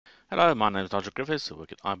Hello, my name is Nigel Griffiths. I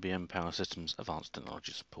work at IBM Power Systems Advanced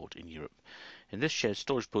Technology Support in Europe. In this shared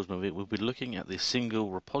storage pools movie, we'll be looking at the single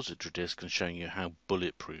repository disk and showing you how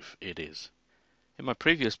bulletproof it is. In my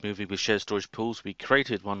previous movie with shared storage pools, we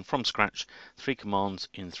created one from scratch, 3 commands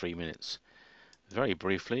in 3 minutes. Very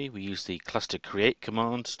briefly, we used the cluster create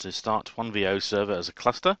command to start one VO server as a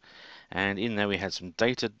cluster, and in there we had some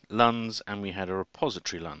data LUNs and we had a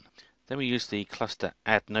repository LUN. Then we used the cluster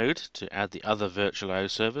add node to add the other virtual IO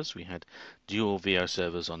servers. We had dual VO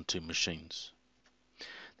servers on 2 machines.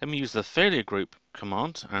 Then we used the failure group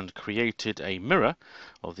command and created a mirror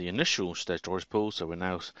of the initial storage pool, so we're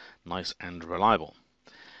now nice and reliable.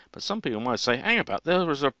 But some people might say, hang about, there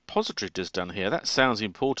was a repository disk down here. That sounds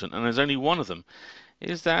important, and there's only one of them.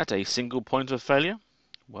 Is that a single point of failure?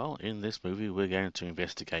 Well, in this movie we're going to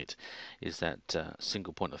investigate, is that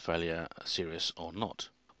single point of failure serious or not?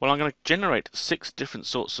 Well, I'm going to generate 6 different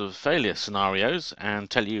sorts of failure scenarios and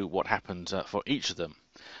tell you what happened for each of them.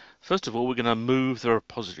 First of all, we're going to move the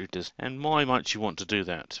repository disk. And why might you want to do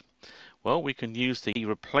that? Well, we can use the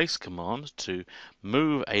replace command to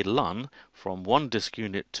move a LUN from one disk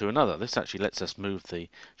unit to another. This actually lets us move the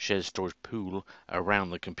shared storage pool around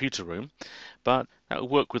the computer room, but that will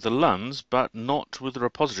work with the LUNs, but not with the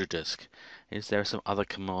repository disk. Is there some other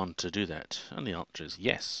command to do that? And the answer is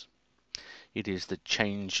yes. It is the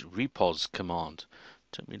change repos command.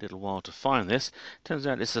 Took me a little while to find this. Turns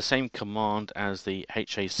out it's the same command as the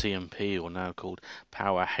HACMP, or now called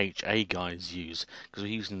Power HA guys use, because we're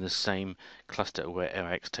using the same cluster aware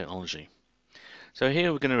AIX technology. So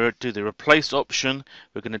here we're going to do the replace option.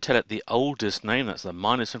 We're going to tell it the old disk name, that's the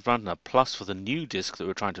minus in front, and a plus for the new disk that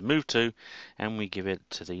we're trying to move to, and we give it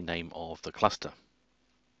to the name of the cluster.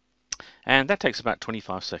 And that takes about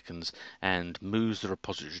 25 seconds and moves the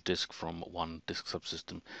repository disk from one disk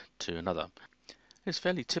subsystem to another. It's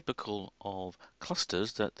fairly typical of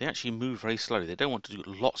clusters that they actually move very slowly. They don't want to do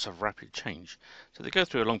lots of rapid change. So they go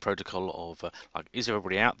through a long protocol of, like, is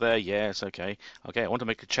everybody out there? Yes, okay. Okay, I want to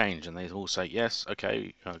make a change. And they all say, yes,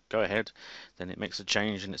 okay, go ahead. Then it makes a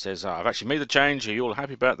change and it says, I've actually made the change. Are you all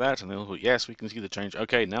happy about that? And they all go, yes, we can see the change.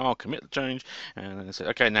 Okay, now I'll commit the change. And then it says,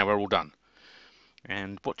 okay, now we're all done.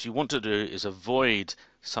 And what you want to do is avoid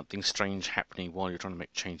something strange happening while you're trying to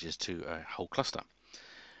make changes to a whole cluster.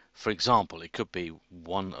 For example, it could be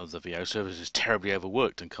one of the VO servers is terribly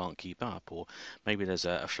overworked and can't keep up, or maybe there's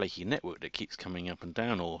a flaky network that keeps coming up and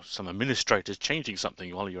down, or some administrator's changing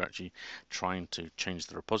something while you're actually trying to change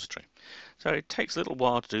the repository. So it takes a little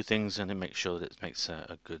while to do things, and it makes sure that it makes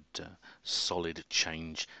a good solid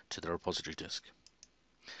change to the repository disk.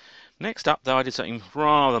 Next up, though, I did something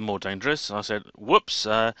rather more dangerous. I said, whoops,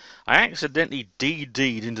 I accidentally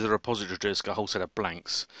DD'd into the repository disk a whole set of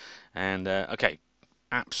blanks. And, okay,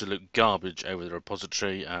 absolute garbage over the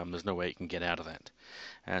repository. There's no way you can get out of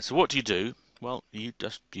that. So what do? Well, you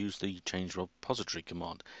just use the change repository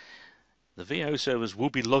command. The VO servers will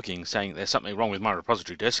be logging saying there's something wrong with my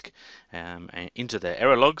repository disk into their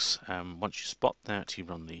error logs. Once you spot that, you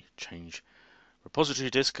run the change repository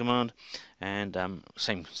disk command, and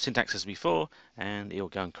same syntax as before, and it'll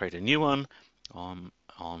go and create a new one on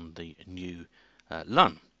the new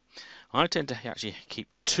LUN. I tend to actually keep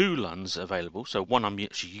 2 LUNs available, so one I'm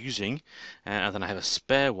actually using, and then I have a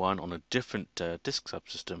spare one on a different disk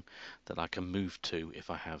subsystem that I can move to if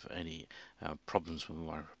I have any problems with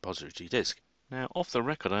my repository disk. Now, off the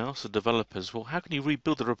record, I asked the developers, well, how can you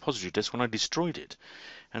rebuild the repository disk when I destroyed it?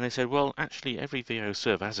 And they said, well, actually, every VO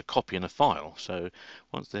server has a copy and a file. So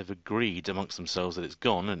once they've agreed amongst themselves that it's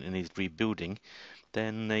gone and it needs rebuilding,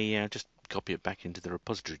 then they just copy it back into the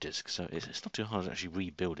repository disk. So it's not too hard to actually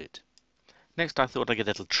rebuild it. Next, I thought I'd get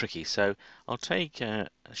a little tricky. So I'll take a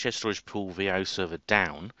shared storage pool VO server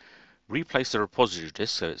down, replace the repository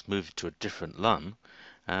disk so it's moved to a different LUN,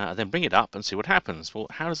 and then bring it up and see what happens. Well,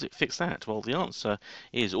 how does it fix that? Well, the answer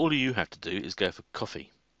is all you have to do is go for coffee.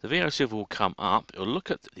 The VO server will come up, it will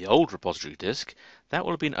look at the old repository disk, that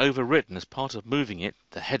will have been overwritten as part of moving it.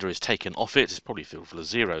 The header is taken off it, it's probably filled full of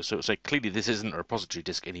zeros, so it will say clearly this isn't a repository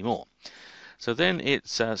disk anymore. So then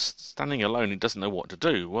it's standing alone, it doesn't know what to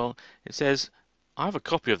do. Well, it says, I have a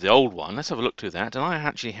copy of the old one, let's have a look through that, and I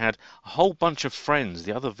actually had a whole bunch of friends,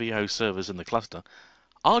 the other VO servers in the cluster.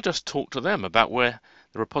 I'll just talk to them about where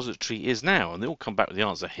the repository is now, and they all come back with the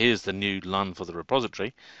answer, here's the new LUN for the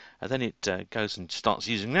repository, and then it goes and starts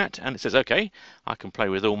using that, and it says, okay, I can play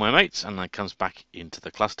with all my mates, and then it comes back into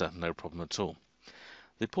the cluster, no problem at all.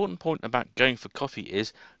 The important point about going for coffee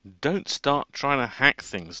is don't start trying to hack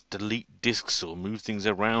things, delete disks or move things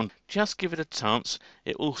around. Just give it a chance,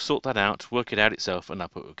 it will sort that out, work it out itself, and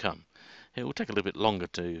up it will come. It will take a little bit longer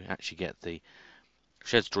to actually get the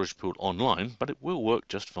shared storage pool online, but it will work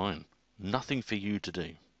just fine. Nothing for you to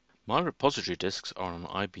do. My repository disks are on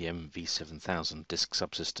an IBM V7000 disk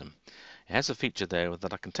subsystem. It has a feature there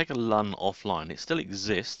that I can take a LUN offline. It still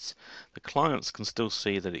exists. The clients can still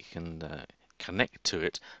see that it can connect to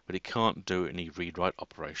it, but it can't do any read-write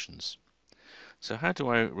operations. So how do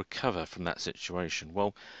I recover from that situation?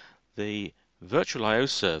 Well, the virtual I/O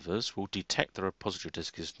servers will detect the repository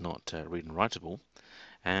disk is not read and writable,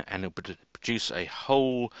 and it will produce a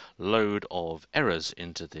whole load of errors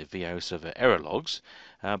into the VIOS server error logs,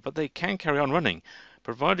 but they can carry on running,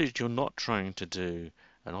 provided you're not trying to do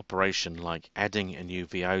an operation like adding a new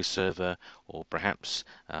VIOS server or perhaps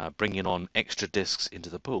bringing on extra disks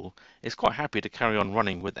into the pool. It's quite happy to carry on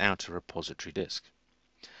running without a repository disk.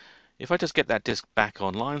 If I just get that disk back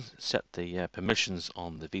online, set the permissions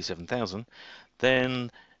on the V7000,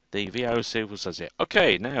 then the VIOS server says,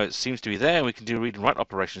 okay, now it seems to be there, we can do read and write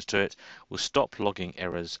operations to it, we'll stop logging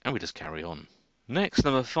errors, and we just carry on. Next,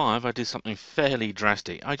 number 5, I did something fairly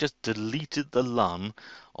drastic. I just deleted the LUN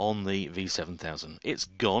on the V7000. It's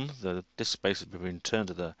gone. The disk space has been returned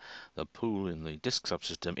to the pool in the disk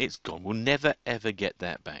subsystem. It's gone. We'll never ever get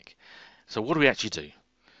that back. So what do we actually do?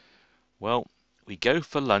 Well, we go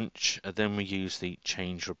for lunch, and then we use the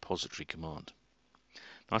change repository command.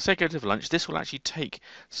 Now, I say go to lunch. This will actually take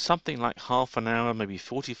something like half an hour, maybe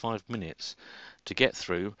 45 minutes to get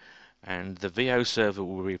through, and the VIO server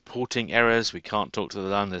will be reporting errors. We can't talk to the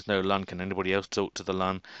LUN. There's no LUN. Can anybody else talk to the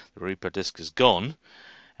LUN? The repo disk is gone,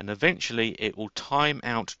 and eventually it will time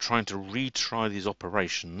out trying to retry these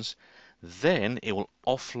operations. Then it will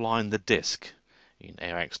offline the disk. In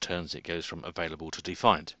AIX terms, it goes from available to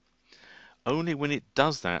defined. Only when it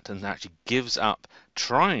does that and actually gives up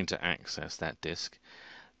trying to access that disk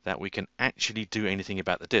that we can actually do anything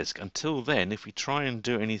about the disk. Until then, if we try and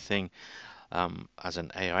do anything as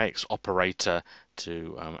an AIX operator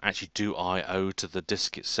to actually do I/O to the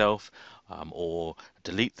disk itself, or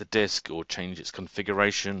delete the disk or change its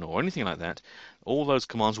configuration or anything like that, all those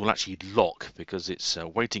commands will actually lock because it's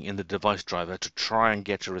waiting in the device driver to try and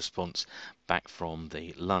get a response back from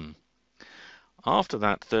the LUN. After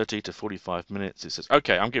that 30 to 45 minutes, it says,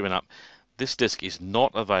 okay, I'm giving up. This disk is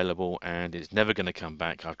not available and it's never going to come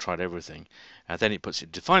back. I've tried everything. Then it puts it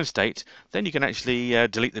in defined state. Then you can actually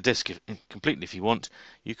delete the disk completely if you want.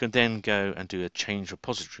 You can then go and do a change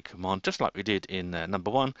repository command, just like we did in number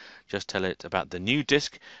 1. Just tell it about the new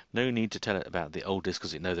disk. No need to tell it about the old disk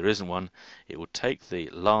because it knows there isn't one. It will take the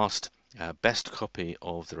last best copy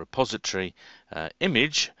of the repository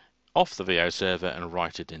image off the VIO server and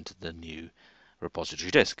write it into the new repository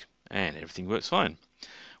disk, and everything works fine.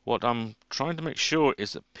 What I'm trying to make sure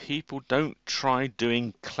is that people don't try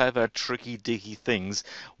doing clever, tricky, diggy things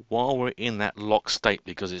while we're in that lock state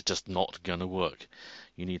because it's just not going to work.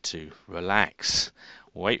 You need to relax,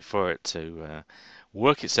 wait for it to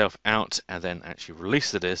work itself out, and then actually release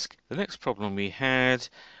the disk. The next problem we had,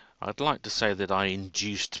 I'd like to say that I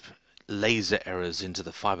induced laser errors into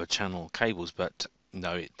the fiber channel cables, but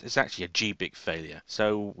no, it's actually a GBIC failure.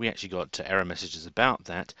 So we actually got error messages about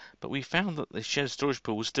that, but we found that the shared storage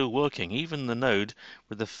pool was still working, even the node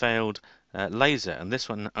with the failed laser, and this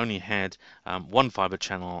one only had one fiber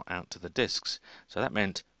channel out to the disks. So that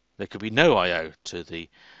meant there could be no I/O to the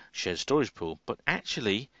shared storage pool, but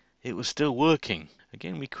actually it was still working.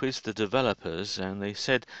 Again, we quizzed the developers and they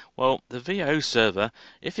said, well, the VIO server,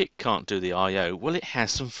 if it can't do the I/O, well, it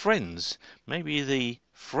has some friends. Maybe the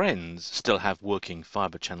friends still have working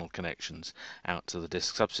fiber channel connections out to the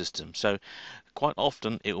disk subsystem. So quite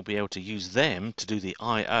often it will be able to use them to do the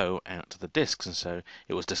I/O out to the disks, and so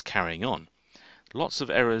it was just carrying on. Lots of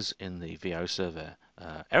errors in the VIO server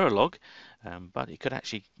error log, but it could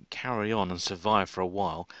actually carry on and survive for a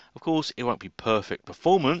while. Of course, it won't be perfect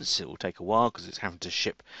performance. It will take a while because it's having to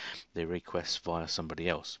ship the requests via somebody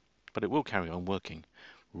else, but it will carry on working.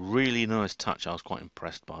 Really nice touch. I was quite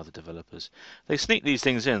impressed by the developers. They sneak these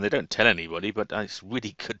things in. They don't tell anybody, but it's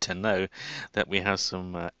really good to know that we have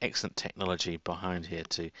some excellent technology behind here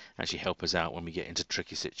to actually help us out when we get into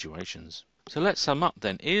tricky situations. So let's sum up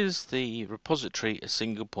then. Is the repository a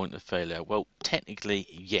single point of failure? Well, technically,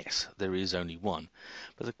 yes, there is only one.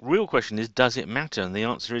 But the real question is, does it matter? And the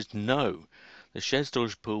answer is no. The shared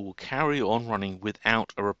storage pool will carry on running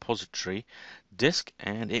without a repository disk,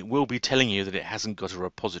 and it will be telling you that it hasn't got a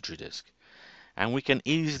repository disk. And we can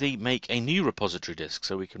easily make a new repository disk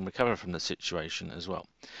so we can recover from the situation as well.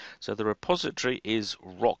 So the repository is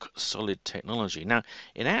rock solid technology. Now,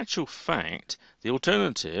 in actual fact, the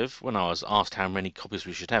alternative, when I was asked how many copies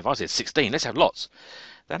we should have, I said 16, let's have lots.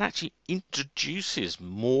 That actually introduces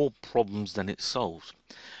more problems than it solves.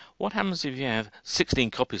 What happens if you have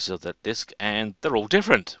 16 copies of that disk and they're all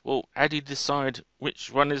different? Well, how do you decide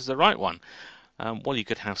which one is the right one? Well, you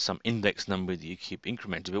could have some index number that you keep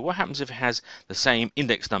incrementing, but what happens if it has the same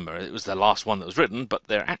index number? It was the last one that was written, but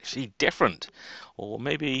they're actually different. Or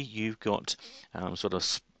maybe you've got sort of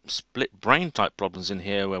split brain type problems in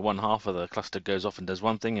here where one half of the cluster goes off and does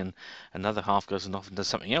one thing and another half goes off and does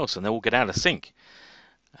something else, and they all get out of sync.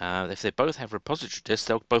 If they both have repository disks,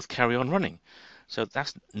 they'll both carry on running. So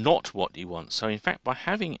that's not what you want. So in fact, by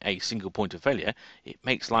having a single point of failure, it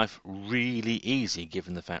makes life really easy,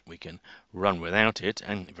 given the fact we can run without it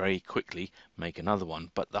and very quickly make another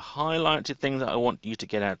one. But the highlighted thing that I want you to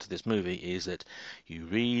get out of this movie is that you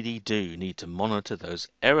really do need to monitor those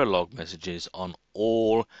error log messages on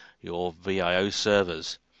all your VIO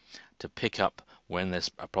servers to pick up when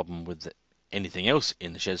there's a problem with anything else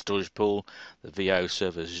in the shared storage pool, the VIO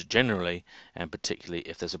servers generally, and particularly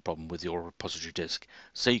if there's a problem with your repository disk,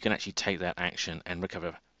 so you can actually take that action and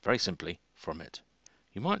recover very simply from it.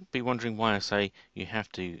 You might be wondering why I say you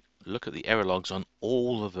have to look at the error logs on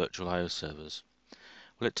all the virtual IO servers.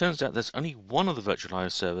 Well, it turns out there's only one of the virtual IO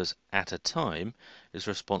servers at a time is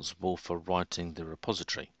responsible for writing the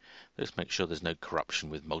repository. This makes sure there's no corruption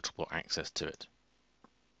with multiple access to it.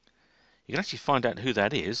 You can actually find out who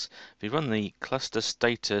that is. If you run the cluster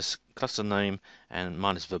status, cluster name, and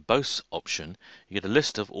 -verbose option, you get a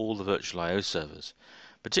list of all the virtual IO servers.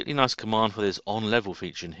 Particularly nice command for this on level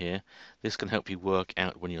feature in here. This can help you work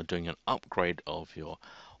out when you're doing an upgrade of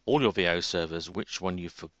all your VIO servers, which one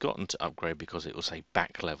you've forgotten to upgrade because it will say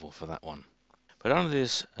back level for that one. But under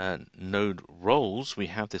this node roles, we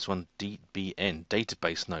have this one DBN,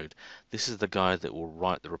 database node. This is the guy that will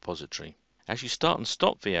write the repository. As you start and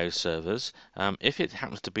stop VIO servers, if it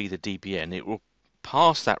happens to be the DBN, it will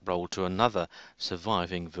pass that role to another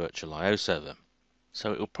surviving virtual IO server.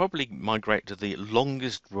 So it will probably migrate to the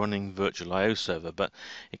longest running virtual IO server, but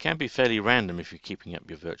it can be fairly random if you're keeping up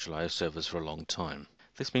your virtual IO servers for a long time.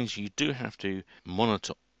 This means you do have to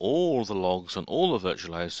monitor all the logs on all the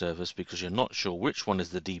virtual IO servers because you're not sure which one is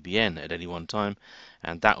the DBN at any one time,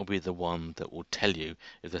 and that will be the one that will tell you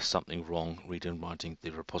if there's something wrong reading and writing the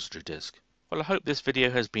repository disk. Well, I hope this video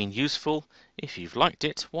has been useful. If you've liked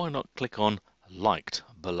it, why not click on liked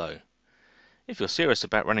below. If you're serious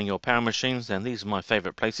about running your power machines, then these are my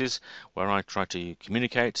favourite places where I try to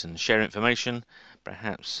communicate and share information.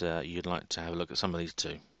 Perhaps you'd like to have a look at some of these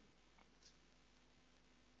too.